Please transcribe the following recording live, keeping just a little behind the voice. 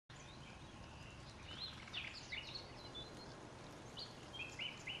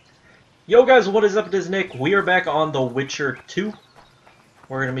Yo guys, what is up? It is Nick. We are back on The Witcher 2.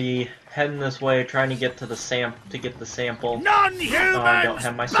 We're gonna be heading this way, trying to get to the sample. I don't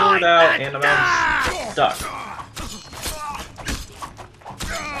have my sword out, and I'm stuck.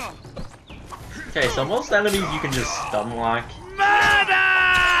 Okay, so most enemies you can just stun lock, which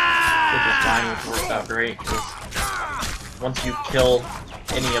is fine, which works out great. Because once you kill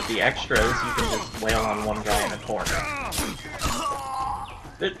any of the extras, you can just wail on one guy in a corner.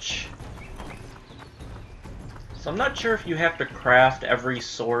 Bitch. So I'm not sure if you have to craft every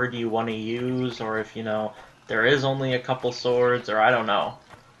sword you want to use, or if, you know, there is only a couple swords, or I don't know.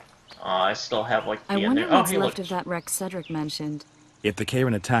 I still have, like, the... I wonder what's left of that wreck Cedric mentioned. If the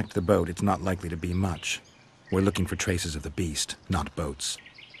Karen attacked the boat, it's not likely to be much. We're looking for traces of the beast, not boats.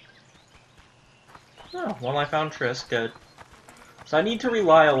 Oh, well, I found Triss. Good. So I need to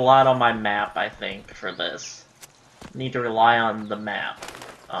rely a lot on my map, I think, for this. I need to rely on the map.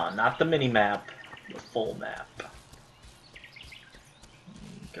 Not the mini-map, the full map.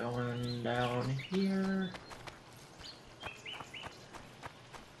 Going down here.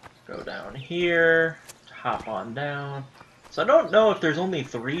 Go down here. Hop on down. So I don't know if there's only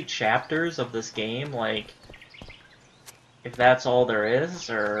 3 chapters of this game, like, if that's all there is,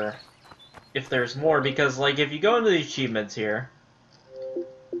 or if there's more, because, like, if you go into the achievements here,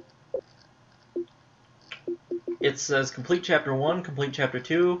 it says complete chapter 1, complete chapter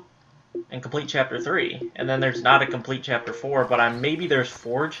 2, and complete chapter 3, and then there's not a complete chapter 4, but maybe there's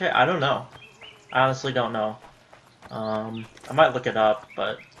 4 I don't know. I honestly don't know. I might look it up,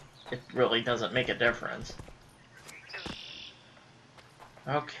 but it really doesn't make a difference.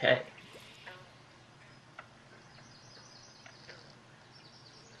 Okay.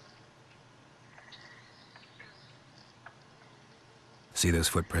 See those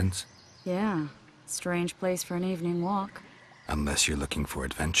footprints? Yeah, strange place for an evening walk. Unless you're looking for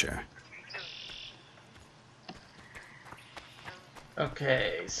adventure.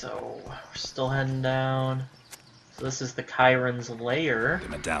 Okay, so we're still heading down. So this is the Chiron's lair. The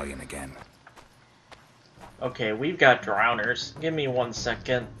medallion again. Okay, we've got drowners. Give me 1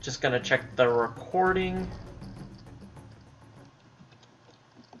 second. Just gonna check the recording.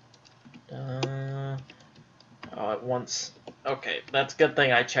 Oh, it wants... Okay, that's a good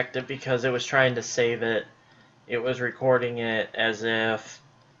thing I checked it because it was trying to save it. It was recording it as if...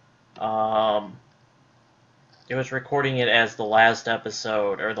 It was recording it as the last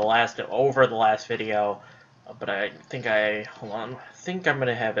episode, or over the last video. But I think hold on, I think I'm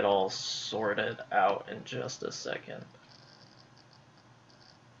gonna have it all sorted out in just a second.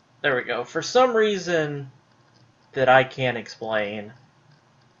 There we go. For some reason that I can't explain,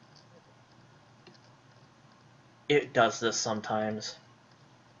 it does this sometimes.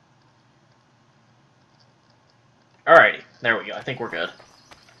 Alrighty, there we go. I think we're good.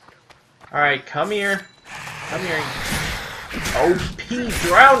 Alright, come here. Come here. OP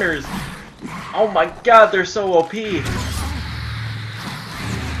drowners! Oh my god, they're so OP!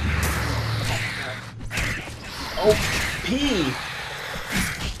 OP!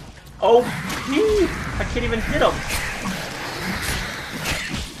 OP! I can't even hit them!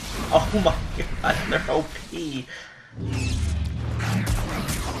 Oh my god, they're OP!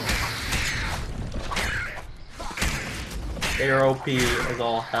 They're OP as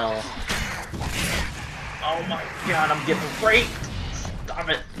all hell. Oh my god, I'm getting raped! Stop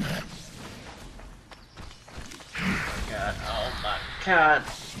it! Oh my god,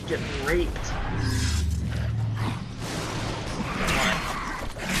 I'm getting raped. Come on.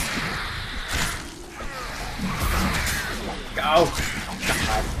 Oh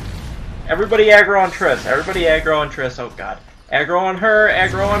god. Everybody aggro on Triss. Everybody aggro on Triss. Oh god. Aggro on her.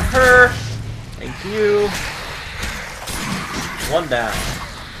 Aggro on her. Thank you. 1 down.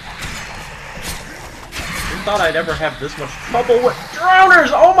 I thought I'd ever have this much trouble with drowners!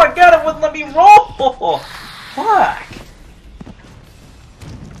 Oh my god, it wouldn't let me roll! Fuck!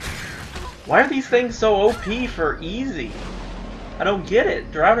 Why are these things so OP for easy? I don't get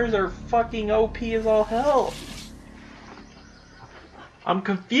it. Drowners are fucking OP as all hell. I'm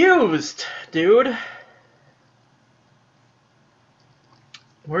confused, dude.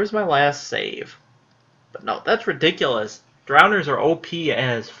 Where's my last save? But no, that's ridiculous. Drowners are OP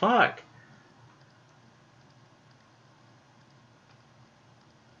as fuck.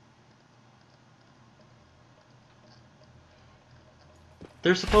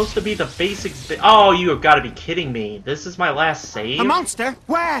 They're supposed to be the basics. Oh, you have got to be kidding me. This is my last save? A monster?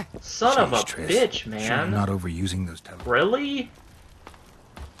 Where? Son of a bitch, man. Sure, I'm not overusing those teleports. Really?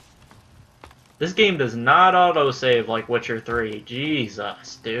 This game does not autosave like Witcher 3.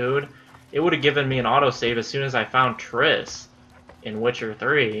 Jesus, dude. It would have given me an autosave as soon as I found Triss in Witcher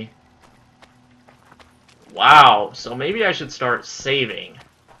 3. Wow, so maybe I should start saving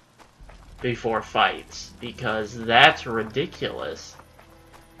before fights, because that's ridiculous.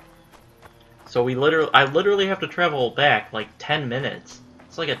 So I literally have to travel back like 10 minutes.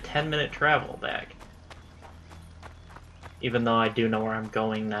 It's like a 10-minute travel back. Even though I do know where I'm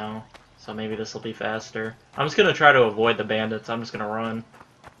going now. So maybe this will be faster. I'm just gonna try to avoid the bandits. I'm just gonna run.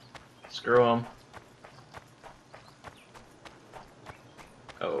 Screw them.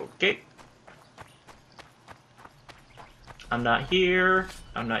 Okay. I'm not here.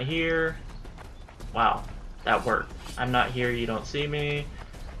 I'm not here. Wow, that worked. I'm not here. You don't see me.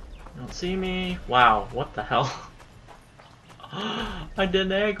 You don't see me. Wow, what the hell? I didn't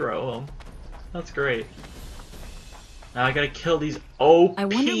aggro them. That's great. Now I gotta kill these OP. I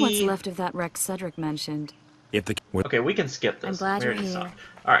wonder what's left of that wreck Cedric mentioned. If the Okay, we can skip this. I'm glad We you're already saw here.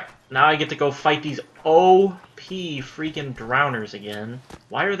 it. Alright, now I get to go fight these OP freaking drowners again.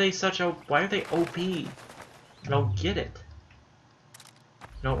 Why are they why are they OP? I don't get it.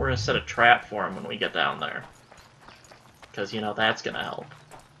 You know, we're gonna set a trap for them when we get down there. Because, you know, that's gonna help.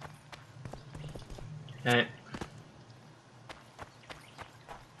 Okay.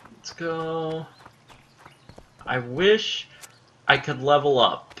 Let's go. I wish I could level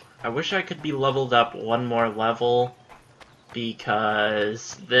up. I wish I could be leveled up one more level,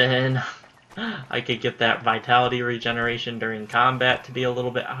 because then I could get that vitality regeneration during combat to be a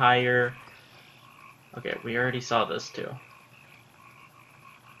little bit higher. Okay, we already saw this too.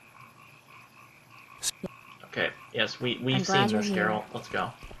 Okay, yes, we've seen this, Geralt. Let's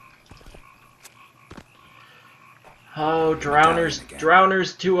go. Oh,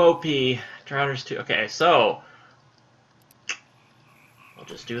 Drowners too OP. Drowners too... Okay, so... We'll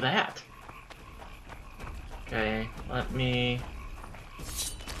just do that. Okay, let me...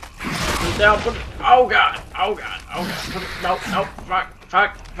 Put it down, put it... Oh god! Oh god! Oh god! Put it... No, no!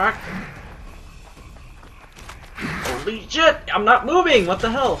 Fuck! Holy shit! I'm not moving! What the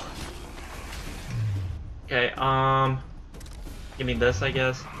hell? Okay, give me this, I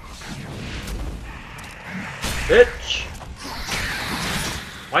guess. Bitch!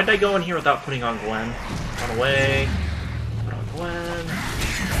 Why'd I go in here without putting on Gwen? Run away. Put on Gwen.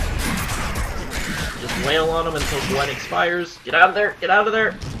 Just wail on him until Gwen expires. Get out of there! Get out of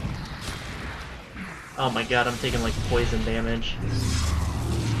there! Oh my god, I'm taking like poison damage.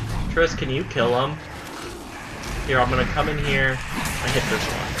 Triss, can you kill him? Here, I'm gonna come in here and hit this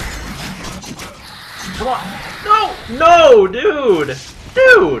one. Come on! No! No, dude!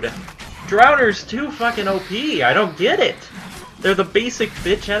 Dude! Drowners too fucking OP. I don't get it. They're the basic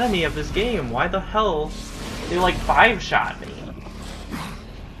bitch enemy of this game. Why the hell? They like 5-shot me.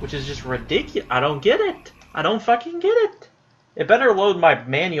 Which is just ridiculous. I don't get it. I don't fucking get it. It better load my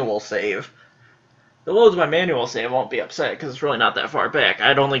manual save. If it loads my manual save, I won't be upset because it's really not that far back.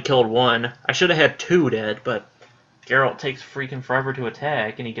 I'd only killed one. I should have had 2 dead, but Geralt takes freaking forever to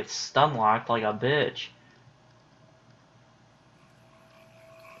attack and he gets stun locked like a bitch.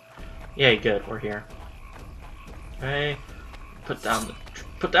 Yay, good, we're here. Okay, put down the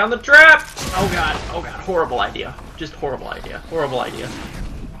trap! Oh god, horrible idea. Just horrible idea, horrible idea.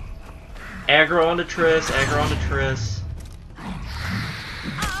 Aggro onto Triss,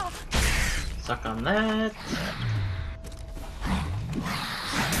 Suck on that.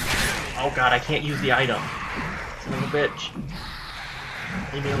 Oh god, I can't use the item. Son of a bitch.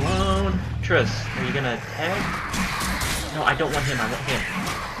 Leave me alone. Triss, are you gonna attack? No, I don't want him, I want him.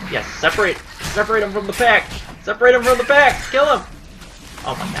 Yes, separate him from the pack! Separate him from the pack! Kill him!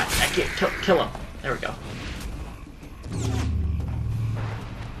 Oh my god, I can't kill him. There we go.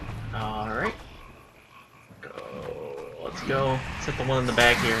 Alright. Let's go. Let's hit the one in the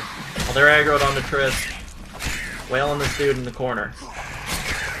back here. Oh, they're aggroed onto Triss. Wail on this dude in the corner.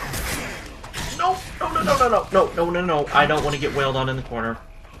 No! No! I don't want to get wailed on in the corner.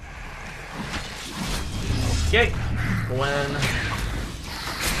 Okay. Gwen.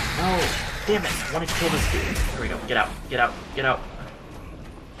 No! Damn it! I want to kill this dude. There we go. Get out.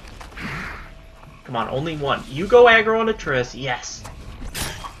 Come on, only one. You go aggro onto Triss. Yes!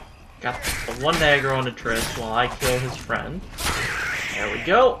 Got the one aggro onto Triss while I kill his friend. There we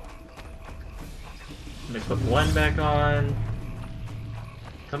go. Let me put Gwen back on.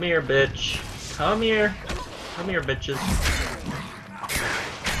 Come here, bitch. Come here. Come here, bitches.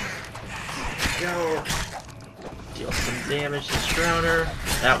 Go. Deal some damage to Drowner.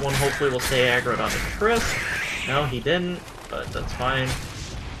 That one hopefully will stay aggroed onto Triss. No, he didn't, but that's fine.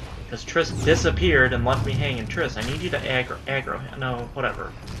 Because Triss disappeared and left me hanging. Triss, I need you to aggro him. No,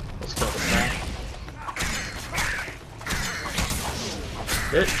 whatever. Let's kill this guy.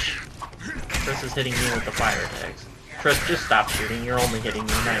 Bitch. Triss is hitting me with the fire tags. Triss, just stop shooting. You're only hitting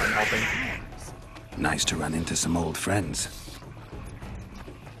me, not even helping. Nice to run into some old friends.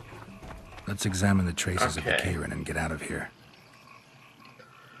 Let's examine the traces of the Okay. Karen and get out of here.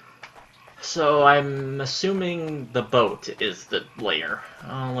 So I'm assuming the boat is the layer.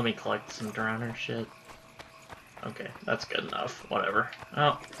 Oh, let me collect some drowner shit. Okay, that's good enough. Whatever.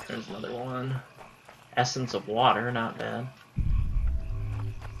 Oh, there's another one. Essence of water, not bad.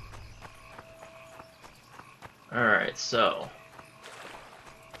 Alright, so...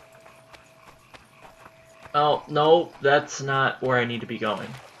 Oh, no, that's not where I need to be going.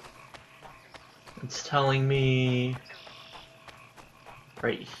 It's telling me...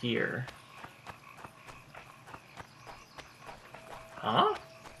 right here. Huh?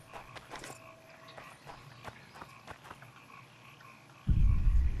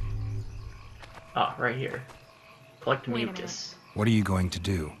 Ah, right here. Collect Wait a mucus. What are you going to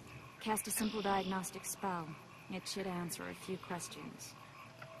do? Cast a simple diagnostic spell. It should answer a few questions.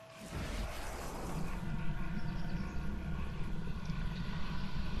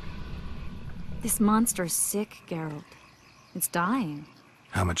 This monster's sick, Geralt. It's dying.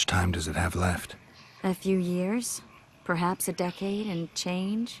 How much time does it have left? A few years? Perhaps a decade and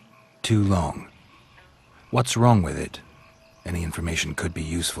change? Too long. What's wrong with it? Any information could be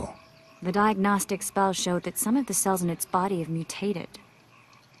useful. The diagnostic spell showed that some of the cells in its body have mutated.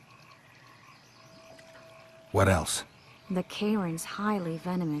 What else? The Karen's highly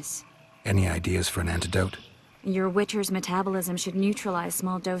venomous. Any ideas for an antidote? Your Witcher's metabolism should neutralize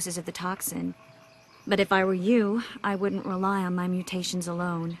small doses of the toxin. But if I were you, I wouldn't rely on my mutations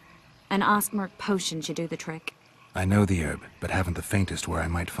alone. An Ostmark potion should do the trick. I know the herb, but haven't the faintest where I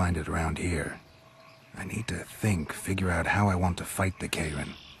might find it around here. I need to think, figure out how I want to fight the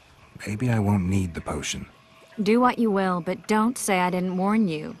Karen. Maybe I won't need the potion. Do what you will, but don't say I didn't warn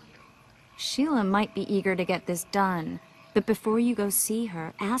you. Sheila might be eager to get this done, but before you go see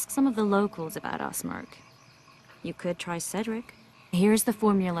her, ask some of the locals about Ostmark. You could try Cedric. Here's the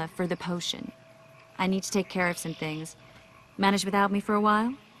formula for the potion. I need to take care of some things. Manage without me for a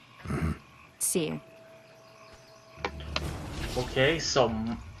while? Mm-hmm. See you. Okay, so...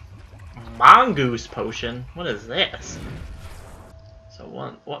 Mongoose potion? What is this? So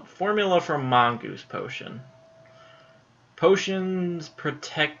what formula for Mongoose potion? Potions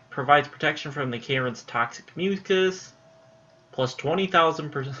provides protection from the Karen's toxic mucus. Plus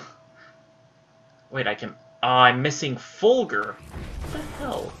 20,000%. Wait, I can... I'm missing Fulgur. What the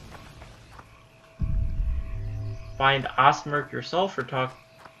hell? Find Ostmark yourself or talk...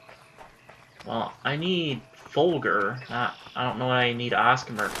 Well, I need Fulgur. I don't know what I need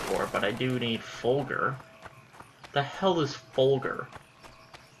Ostmark for, but I do need Fulgur. What the hell is Fulgur?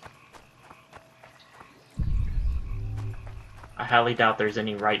 I highly doubt there's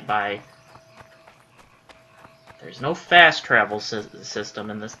any right by... There's no fast travel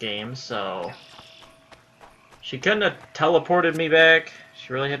system in this game, so... She couldn't have teleported me back.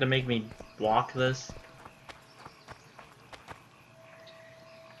 She really had to make me walk this.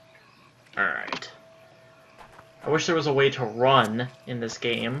 Alright. I wish there was a way to run in this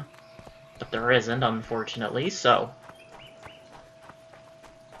game, but there isn't, unfortunately, so...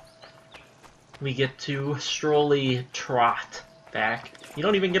 We get to strolly trot back. You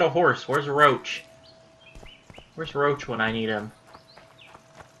don't even get a horse. Where's Roach? Where's Roach when I need him?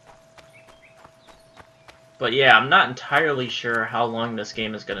 But yeah, I'm not entirely sure how long this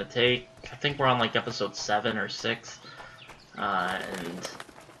game is going to take. I think we're on like episode 7 or 6. And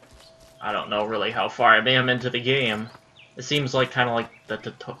I don't know really how far I am into the game. It seems like kind of like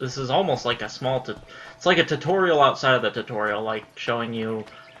this is almost like a small it's like a tutorial outside of the tutorial, like showing you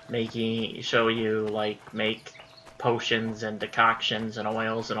make potions and decoctions and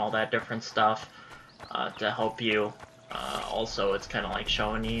oils and all that different stuff to help you. Also, it's kind of like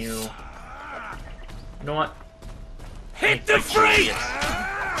showing you. You know what? Hit the freak!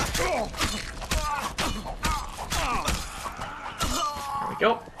 There we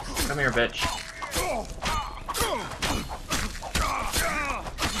go. Come here, bitch.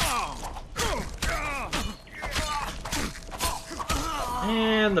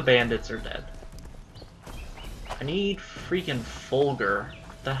 And the bandits are dead. I need freaking Fulgur.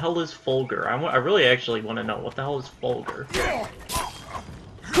 What the hell is Fulgur? I really actually want to know. What the hell is Fulgur?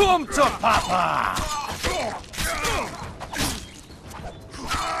 Come to Papa!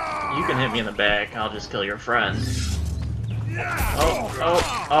 You can hit me in the back. I'll just kill your friend.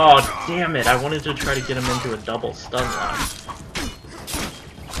 Oh, damn it. I wanted to try to get him into a double stun lock.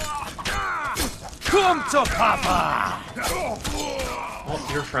 Come to Papa! Well,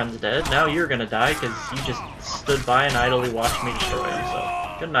 your friend's dead. Now you're gonna die because you just stood by and idly watched me destroy him,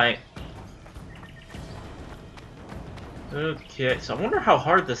 so good night. Okay, so I wonder how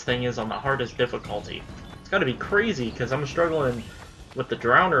hard this thing is on the hardest difficulty. It's gotta be crazy, because I'm struggling with the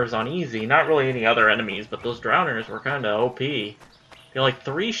drowners on easy. Not really any other enemies, but those drowners were kinda OP. They like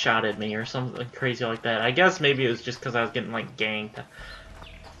three-shotted me or something crazy like that. I guess maybe it was just because I was getting like ganked.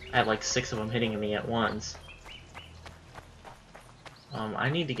 I had like 6 of them hitting me at once. I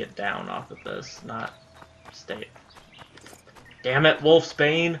need to get down off of this, not stay. Damn it,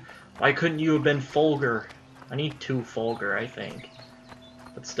 Wolfsbane! Why couldn't you have been Fulgur? I need 2 Fulgur, I think.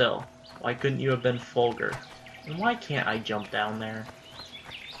 But still, why couldn't you have been Fulgur? And why can't I jump down there?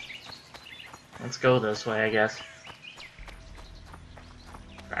 Let's go this way, I guess.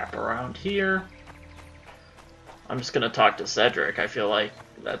 Wrap around here. I'm just gonna talk to Cedric. I feel like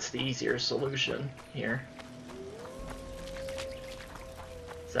that's the easier solution here.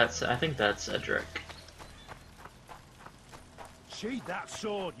 I think that's Cedric. Sheathe that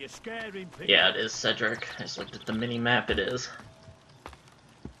sword, you're scaring people. Yeah, it is Cedric. I just looked at the mini-map, it is.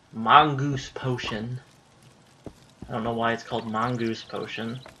 Mongoose Potion. I don't know why it's called Mongoose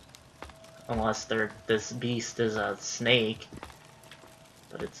Potion. Unless this beast is a snake.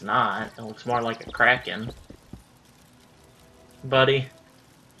 But it's not. It looks more like a kraken. Buddy.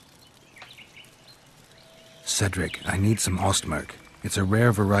 Cedric, I need some Ostmark. It's a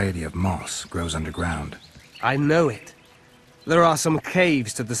rare variety of moss, grows underground. I know it. There are some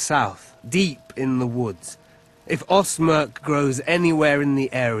caves to the south, deep in the woods. If Ostmark grows anywhere in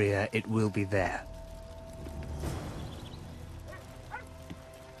the area, it will be there.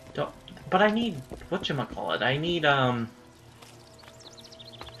 But I need, whatchamacallit, I need,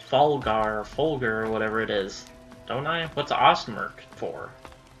 Fulgur, or whatever it is. Don't I? What's Ostmark for?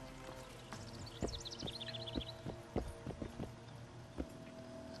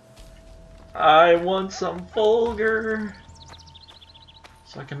 I want some Fulgur!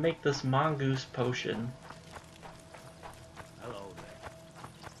 So I can make this Mongoose Potion. Hello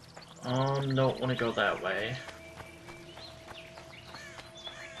there. Don't want to go that way.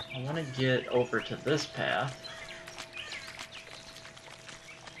 I want to get over to this path.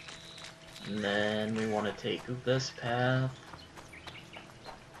 And then we want to take this path.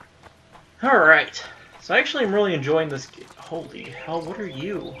 Alright. So actually I'm really enjoying this game. Holy hell, what are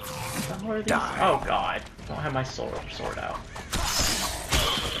you? What are these? Oh god. I don't have my sword out.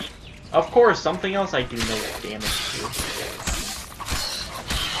 Of course, something else I do know damage to.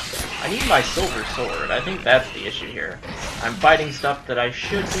 I need my silver sword. I think that's the issue here. I'm fighting stuff that I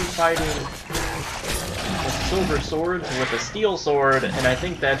should be fighting with silver swords with a steel sword, and I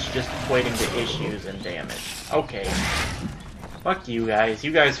think that's just equating to issues and damage. Okay. Fuck you guys.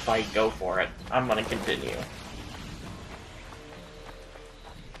 You guys fight, go for it. I'm gonna continue.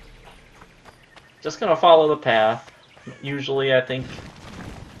 Just gonna follow the path. Usually I think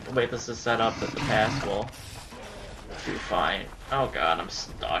the way this is set up that the path will do fine. Oh god, I'm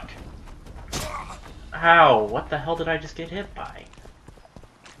stuck. Ow! What the hell did I just get hit by?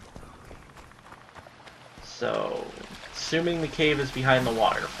 So, assuming the cave is behind the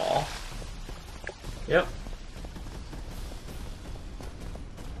waterfall. Yep.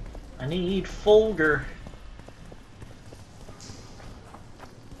 I need Fulgur.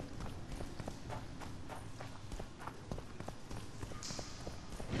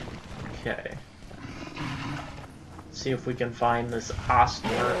 Okay. See if we can find this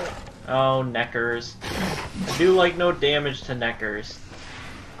Ostmark. Oh, Neckers. I do like no damage to Neckers.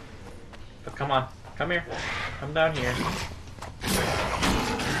 But come on. Come here. Come down here.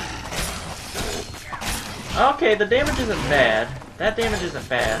 Okay, the damage isn't bad. That damage isn't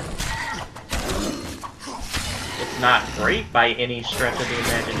bad. It's not great by any stretch of the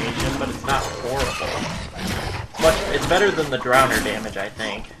imagination, but it's not horrible. It's better than the Drowner damage, I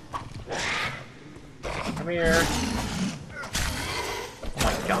think. Come here. Oh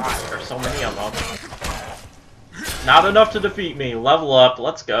my god, there's so many of them. Not enough to defeat me. Level up,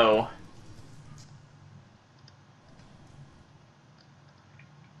 let's go.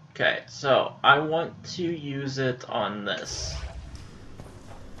 Okay, so I want to use it on this.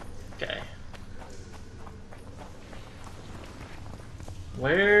 Okay.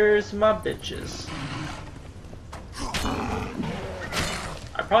 Where's my bitches?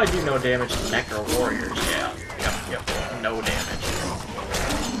 I probably do no damage to Necro Warriors, yeah. Yep, no damage.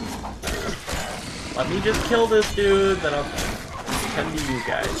 Let me just kill this dude, then I'll tend to you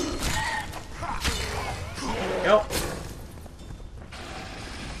guys. Yep.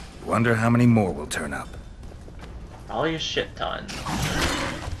 Wonder how many more will turn up. Probably a shit ton.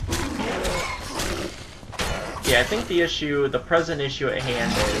 Yeah, I think the present issue at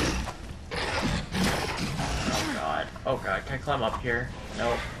hand is... Oh god, can I climb up here?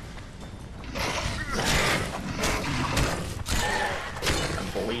 Nope.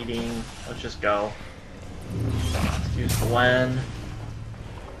 bleeding. Let's just go. Let's use Gwen.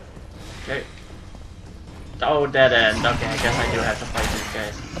 Okay. Oh, dead end. Okay, I guess I do have to fight these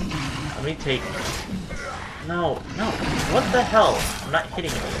guys. Let me take... No, no. What the hell? I'm not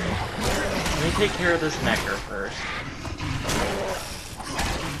hitting anything. Let me take care of this Necker first.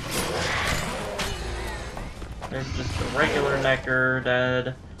 There's just a regular Necker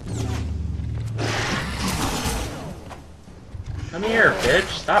dead. Come here, bitch.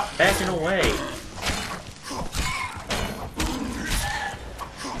 Stop backing away.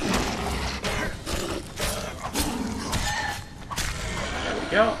 There we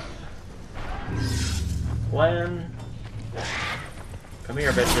go. Gwen. Come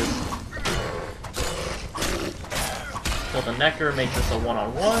here, bitches. Kill the Necker, make this a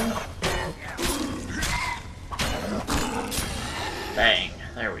one-on-one. Bang.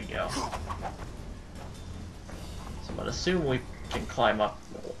 There we go. So I'm gonna assume we can climb up.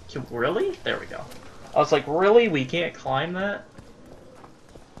 Really? There we go. I was like, really? We can't climb that?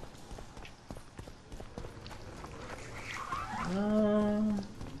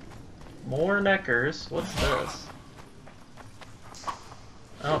 More Neckers. What's this?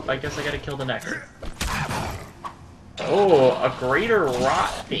 Oh, I guess I gotta kill the Necker. Oh, a greater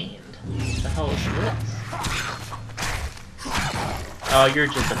rot fiend. What the hell is this? Oh, you're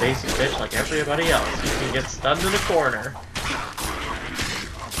just a basic bitch like everybody else. You can get stunned in a corner.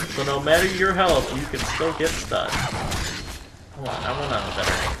 So no matter your health, you can still get stunned. Hold on, I want a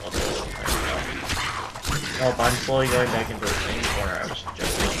better angle of this. There we go. Oh, I'm slowly going back into the same corner I was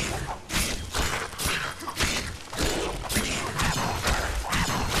just in.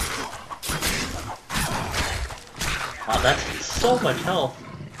 Wow, that's so much health.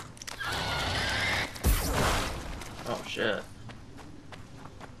 Oh shit.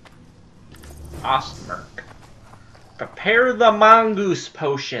 Ostmerk. Prepare the mongoose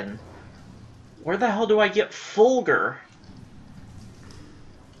potion. Where the hell do I get Fulgur?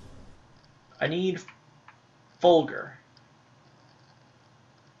 I need Fulgur.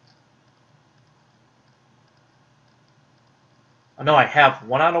 Oh no, I have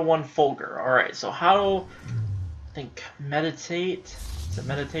 1 out of 1 Fulgur. Alright, so how... I think meditate. Is it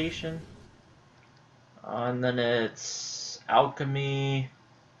meditation? And then it's alchemy.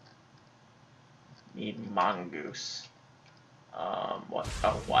 Need mongoose. What?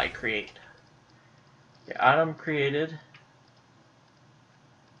 Oh, why create? Okay, item created.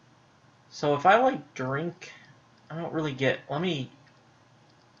 So if I like drink, I don't really get. Let me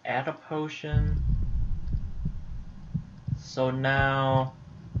add a potion. So now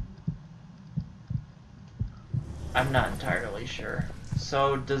I'm not entirely sure.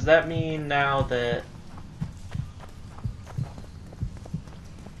 So does that mean now that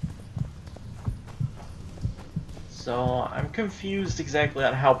So I'm confused exactly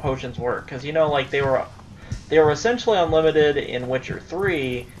on how potions work, because you know, like they were essentially unlimited in Witcher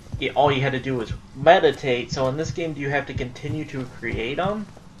 3. All you had to do was meditate. So in this game, do you have to continue to create them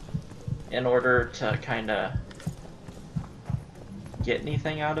in order to kind of get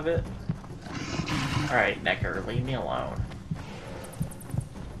anything out of it? All right, Necker, leave me alone.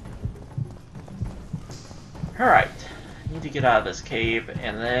 All right. Need to get out of this cave,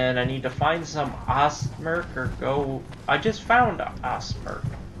 and then I need to find some Ostmerk or go... I just found Ostmerk.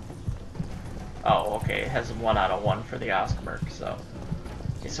 Oh, okay, it has 1 out of 1 for the Ostmerk, so...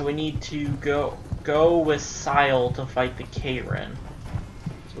 Okay, so we need to go with Sile to fight the Karen.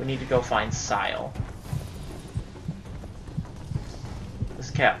 So we need to go find Sile. This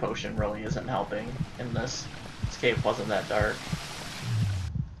cat potion really isn't helping in this. This cave wasn't that dark.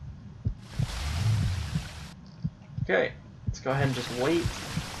 Okay. Let's go ahead and just wait.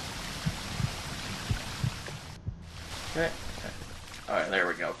 Okay. Alright, there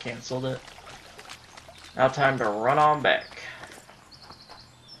we go. Cancelled it. Now time to run on back.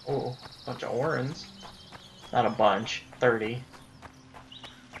 Oh, bunch of orens. Not a bunch. 30.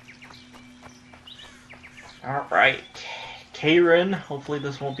 Alright. Karen. Hopefully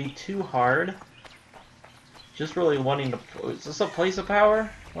this won't be too hard. Just really wanting to... Is this a place of power?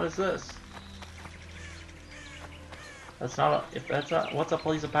 What is this? That's not a, if that's not, what's a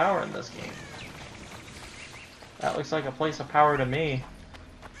place of power in this game? That looks like a place of power to me.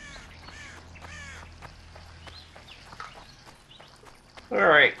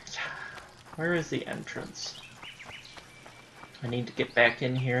 Alright. Where is the entrance? I need to get back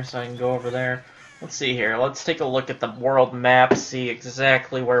in here so I can go over there. Let's see here. Let's take a look at the world map, see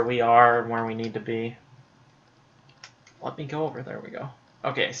exactly where we are and where we need to be. Let me go over. There we go.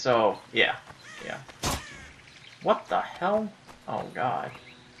 Okay, so, yeah. Yeah. What the hell? Oh god.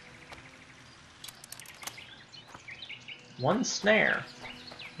 1 snare.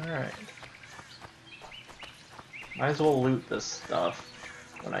 Alright. Might as well loot this stuff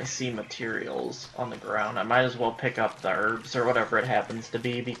when I see materials on the ground. I might as well pick up the herbs or whatever it happens to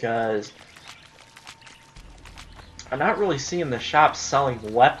be, because I'm not really seeing the shops selling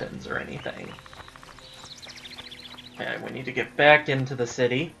weapons or anything. Okay, we need to get back into the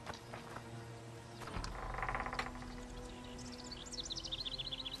city.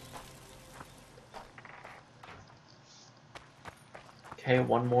 Okay,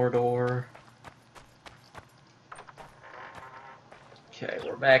 one more door. Okay,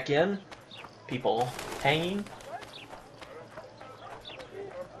 we're back in. People hanging.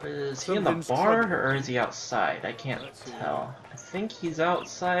 Is he in the bar or is he outside? I can't tell. I think he's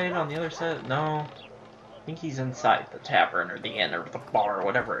outside on the other side. No. I think he's inside the tavern or the inn or the bar or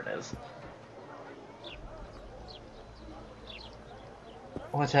whatever it is.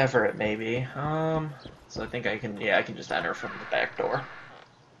 Whatever it may be. So I think I can, yeah, I can just enter from the back door.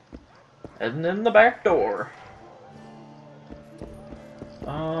 Heading in the back door.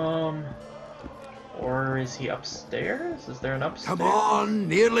 Or is he upstairs? Is there an upstairs? Come on,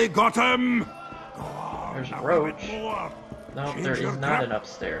 nearly got him! There's Roach. No, there is not an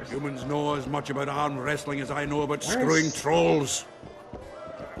upstairs. Humans know as much about arm wrestling as I know about Where screwing is- trolls.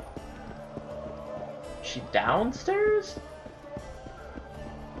 Is she downstairs?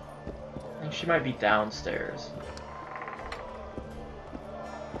 I think she might be downstairs.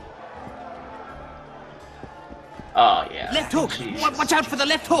 Oh, yeah. Left hook! Jeez. Watch out for the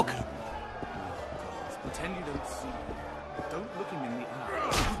left hook! Pretend you don't see. Don't look him in the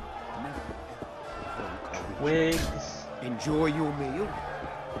eye. Never. Wigs. Enjoy your meal.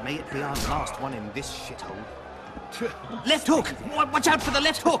 May it be our last one in this shithole. Left hook! Watch out for the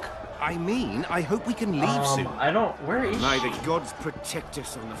left hook! I mean, I hope we can leave soon. I don't. Where is May she? the gods protect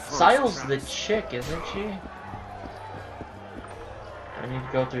us on the forest Sile's the tracks. chick, isn't she? I need to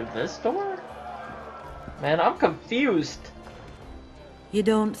go through this door? Man, I'm confused. You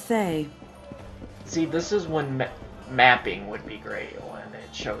don't say. See, this is when mapping would be great, when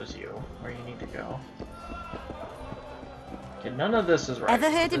it shows you where you need to go. Okay, none of this is right.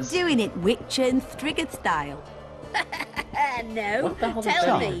 Ever heard of This- doing it Witcher and Striggett style? No. What the hell does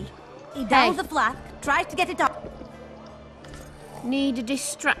Tell that me. mean? He downs the flask, tries to get it up. Need a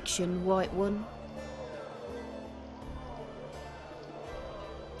distraction, White One.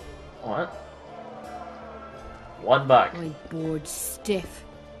 What? $1. I'm bored stiff.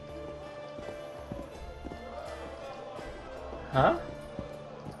 Huh?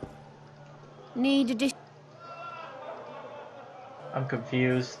 Need a I'm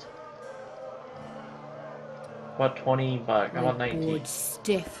confused. What, $20? How about 19? bored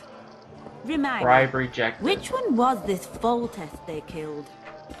stiff. Remind me, Bribe rejected. which one was this Foltest they killed?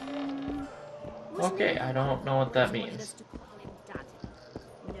 Okay, I don't know what that means.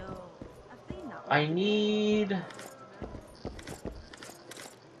 No. I've seen that. I need...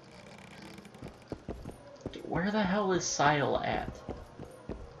 Where the hell is Sile at?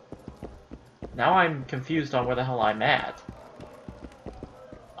 Now I'm confused on where the hell I'm at.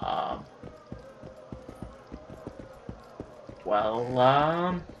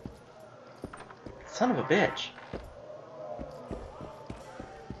 Well, son of a bitch.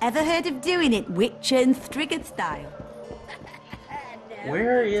 Ever heard of doing it Witcher and Striggett style?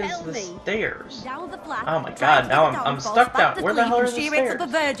 Where is Tell the me. stairs? Down the flask, Oh my tries god, to now get it I'm on, stuck falls down. back Where the asleep, hell are and the she wakes up a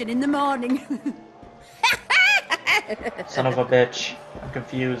stairs? virgin in the morning. Son of a bitch. I'm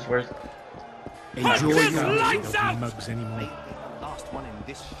confused. Where's... Enjoy your meal. Lights out! Mugs anymore. Last one in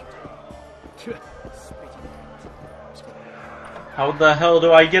this shithole. How the hell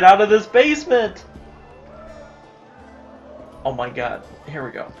do I get out of this basement? Oh my god. Here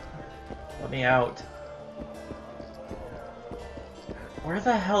we go. Let me out. Where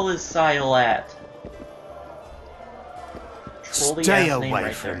the hell is Sile at? Trolly Stay ass name away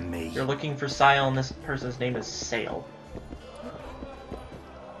right from there. me. You're looking for Sile and this person's name is Sale.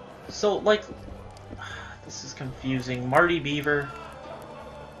 So, like... This is confusing. Marty Beaver.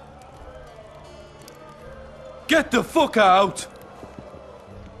 Get the fuck out!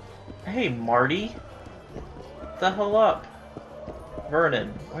 Hey, Marty. The hell up? Vernon,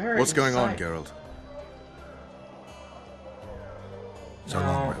 where What's going on, inside? Geralt? So No.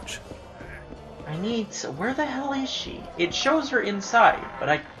 long, Roach. I need to, where the hell is she? It shows her inside, but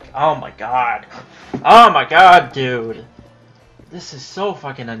I... Oh my god. Oh my god, dude. This is so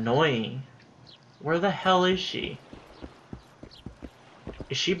fucking annoying. Where the hell is she?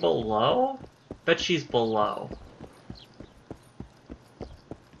 Is she below? Bet she's below.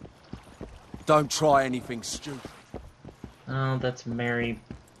 Don't try anything stupid. Oh, that's Mary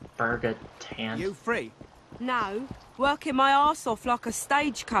Bergatan. You free? No, working my arse off like a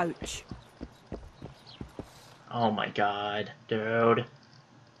stagecoach. Oh my god, dude.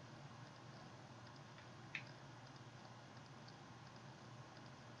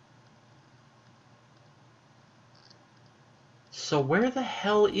 So where the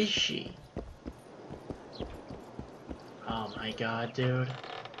hell is she? Oh my god, dude.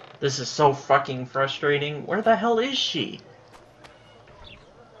 This is so fucking frustrating. Where the hell is she?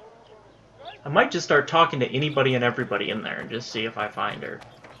 I might just start talking to anybody and everybody in there and just see if I find her.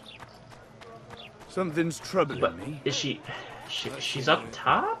 Something's troubling But me. is she's up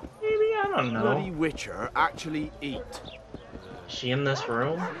top? Maybe? I don't know. Bloody Witcher actually eat. Is she in this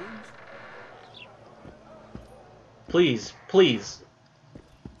room? Please, please.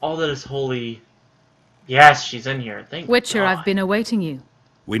 All that is holy. Yes, she's in here. Thank Witcher, God. I've been awaiting you.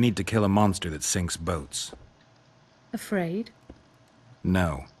 We need to kill a monster that sinks boats. Afraid?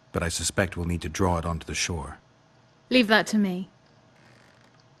 No, but I suspect we'll need to draw it onto the shore. Leave that to me.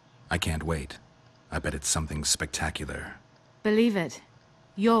 I can't wait. I bet it's something spectacular. Believe it.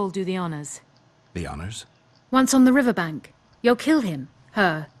 You'll do the honors. The honors? Once on the riverbank, you'll kill him,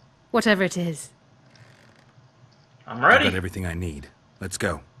 her, whatever it is. I'm ready. I've got everything I need. Let's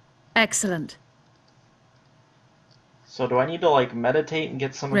go. Excellent. So do I need to like meditate and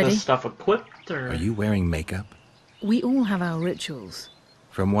get some of Ready? this stuff equipped, or? Are you wearing makeup? We all have our rituals.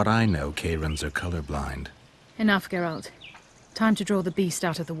 From what I know, Kayrans are colorblind. Enough, Geralt. Time to draw the beast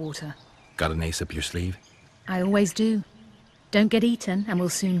out of the water. Got an ace up your sleeve? I always do. Don't get eaten, and we'll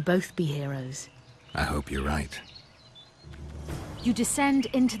soon both be heroes. I hope you're right. You descend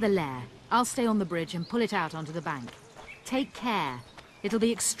into the lair. I'll stay on the bridge and pull it out onto the bank. Take care. It'll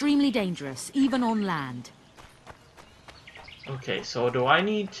be extremely dangerous, even on land. Okay, so do I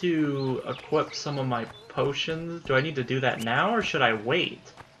need to equip some of my potions? Do I need to do that now, or should I wait?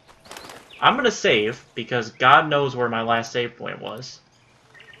 I'm gonna save, because God knows where my last save point was.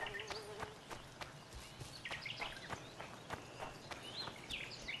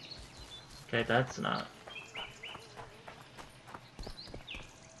 Okay, that's not.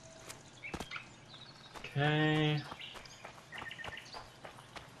 Okay.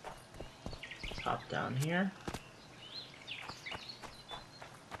 Let's hop down here.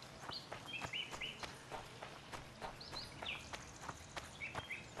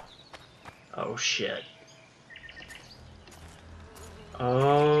 Oh shit.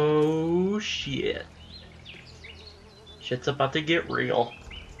 Oh shit. Shit's about to get real.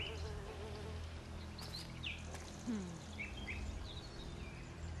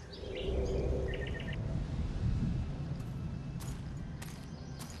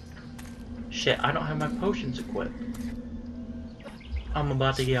 Shit, I don't have my potions equipped. I'm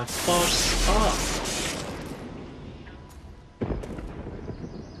about to get fucked up.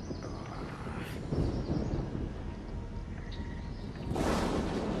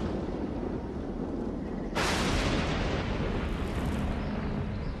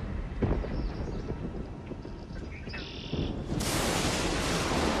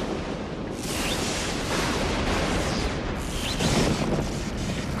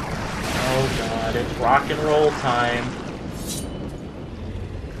 It's rock and roll time.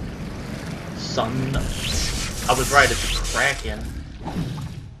 Son. I was right, it's a Kraken.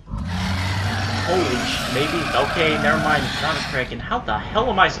 Holy sh... maybe... okay, never mind, it's not a Kraken. How the hell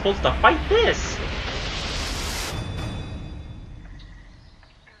am I supposed to fight this?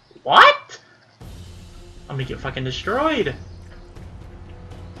 What? I'm gonna get fucking destroyed.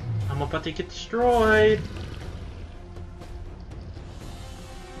 I'm about to get destroyed.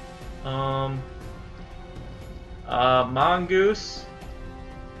 Mongoose.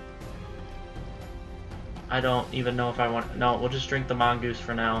 I don't even know if I want... no, we'll just drink the mongoose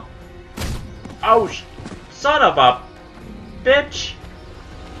for now. Oh, son of a bitch!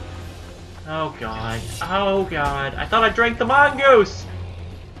 Oh god. Oh god. I thought I drank the mongoose!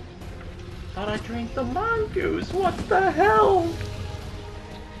 Thought I drank the mongoose. What the hell?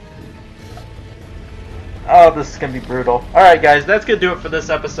 Oh, this is gonna be brutal. Alright guys, that's gonna do it for this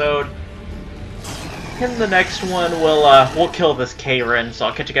episode. In the next one, we'll kill this Kayrin, so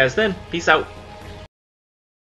I'll catch you guys then. Peace out.